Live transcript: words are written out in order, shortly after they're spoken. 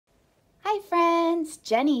Hi friends,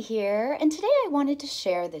 Jenny here, and today I wanted to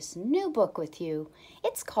share this new book with you.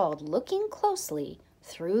 It's called Looking Closely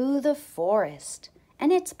Through the Forest,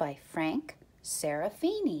 and it's by Frank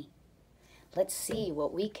Serafini. Let's see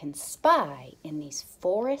what we can spy in these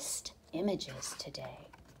forest images today.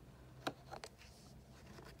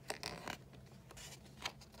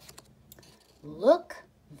 Look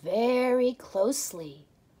very closely.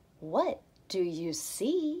 What do you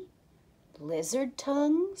see? Lizard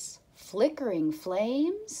tongues? Flickering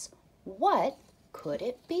flames? What could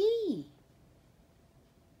it be?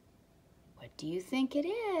 What do you think it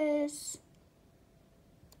is?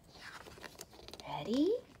 Ready?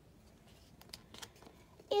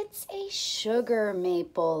 It's a sugar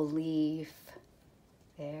maple leaf.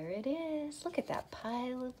 There it is. Look at that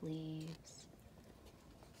pile of leaves.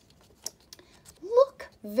 Look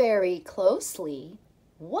very closely.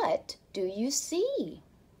 What do you see?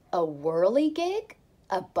 A whirligig?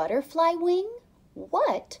 A butterfly wing?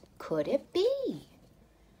 What could it be?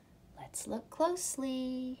 Let's look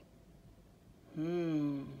closely.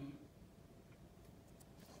 Let's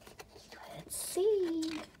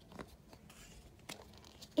see.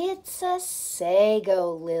 It's a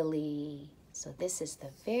sago lily. So this is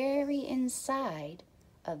the very inside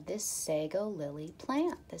of this sago lily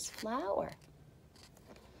plant, this flower.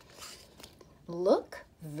 Look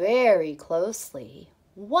very closely.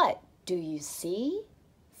 What do you see?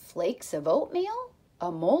 Flakes of oatmeal?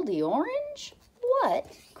 A moldy orange?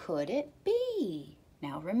 What could it be?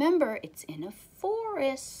 Now remember, it's in a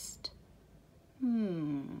forest.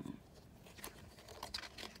 What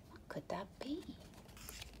could that be?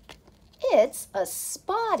 It's a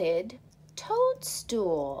spotted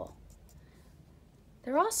toadstool.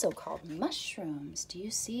 They're also called mushrooms. Do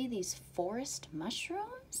you see these forest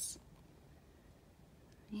mushrooms?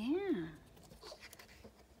 Yeah.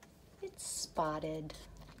 It's spotted.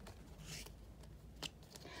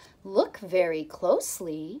 Look very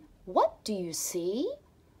closely. What do you see?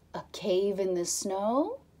 A cave in the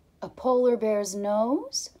snow? A polar bear's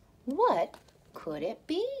nose? What could it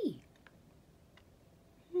be?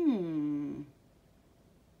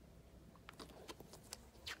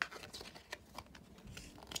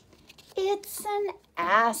 It's an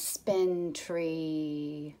aspen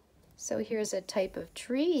tree. So here's a type of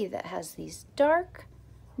tree that has these dark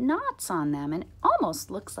knots on them and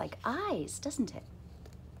almost looks like eyes, doesn't it?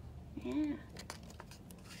 Yeah.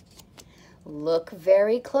 Look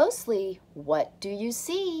very closely. What do you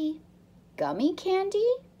see? Gummy candy?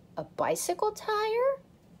 A bicycle tire?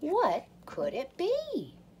 What could it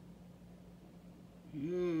be?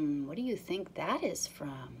 What do you think that is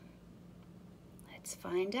from? Let's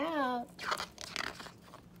find out.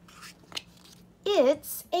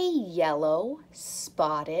 It's a yellow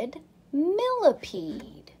spotted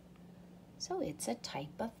millipede. So it's a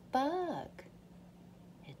type of bug.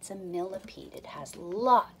 It's a millipede. It has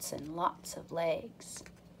lots and lots of legs.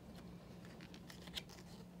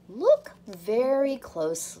 Look very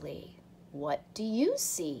closely. What do you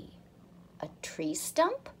see? A tree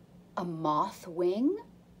stump? A moth wing?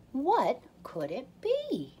 What could it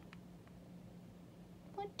be?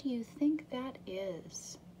 What do you think that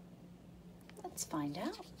is? Let's find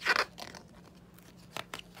out.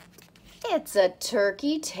 It's a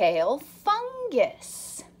turkey tail fungus.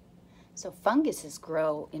 So funguses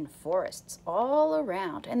grow in forests all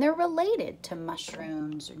around, and they're related to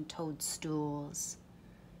mushrooms and toadstools.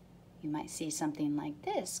 You might see something like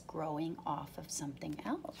this growing off of something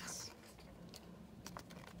else.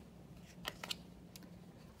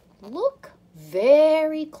 Look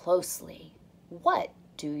very closely. What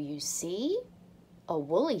do you see? A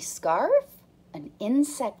woolly scarf? An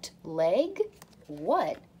insect leg?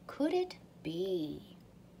 What could it be?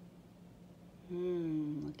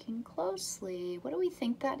 Looking closely. What do we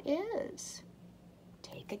think that is?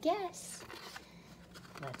 Take a guess.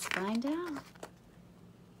 Let's find out.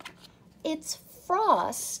 It's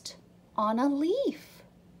frost on a leaf.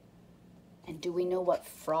 And do we know what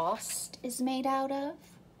frost is made out of?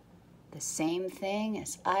 The same thing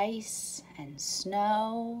as ice and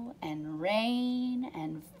snow and rain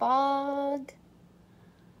and fog.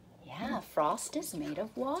 Yeah, frost is made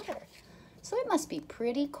of water. So it must be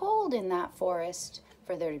pretty cold in that forest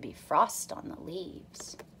for there to be frost on the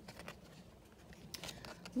leaves.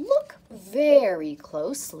 Look very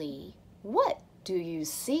closely. What do you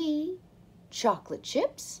see? Chocolate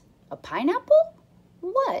chips? A pineapple?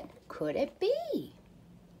 What could it be?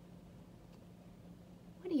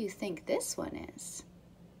 What do you think this one is?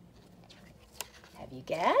 Have you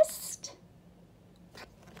guessed?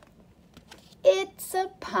 It's a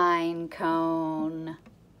pine cone.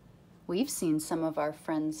 We've seen some of our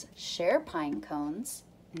friends share pine cones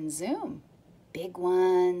and zoom. Big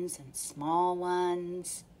ones and small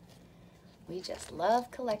ones. We just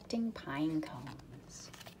love collecting pine cones.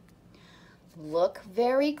 Look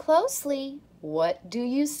very closely. What do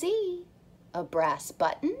you see? A brass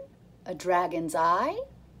button? A dragon's eye?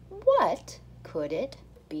 What could it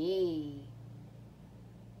be?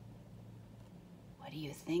 What do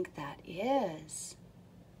you think that is?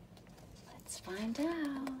 Let's find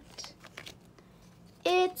out.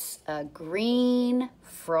 It's a green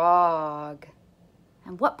frog.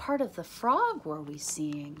 And what part of the frog were we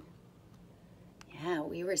seeing? Yeah,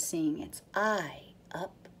 we were seeing its eye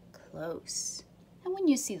up close. And when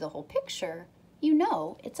you see the whole picture, you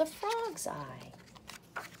know it's a frog's eye.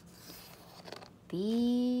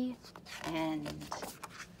 The end.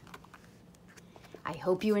 I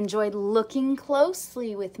hope you enjoyed looking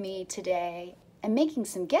closely with me today and making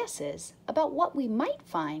some guesses about what we might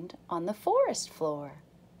find on the forest floor.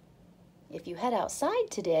 If you head outside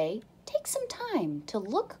today, take some time to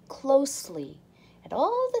look closely at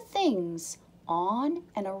all the things on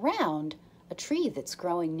and around a tree that's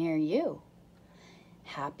growing near you.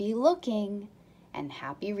 Happy looking and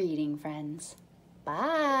happy reading, friends.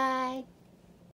 Bye.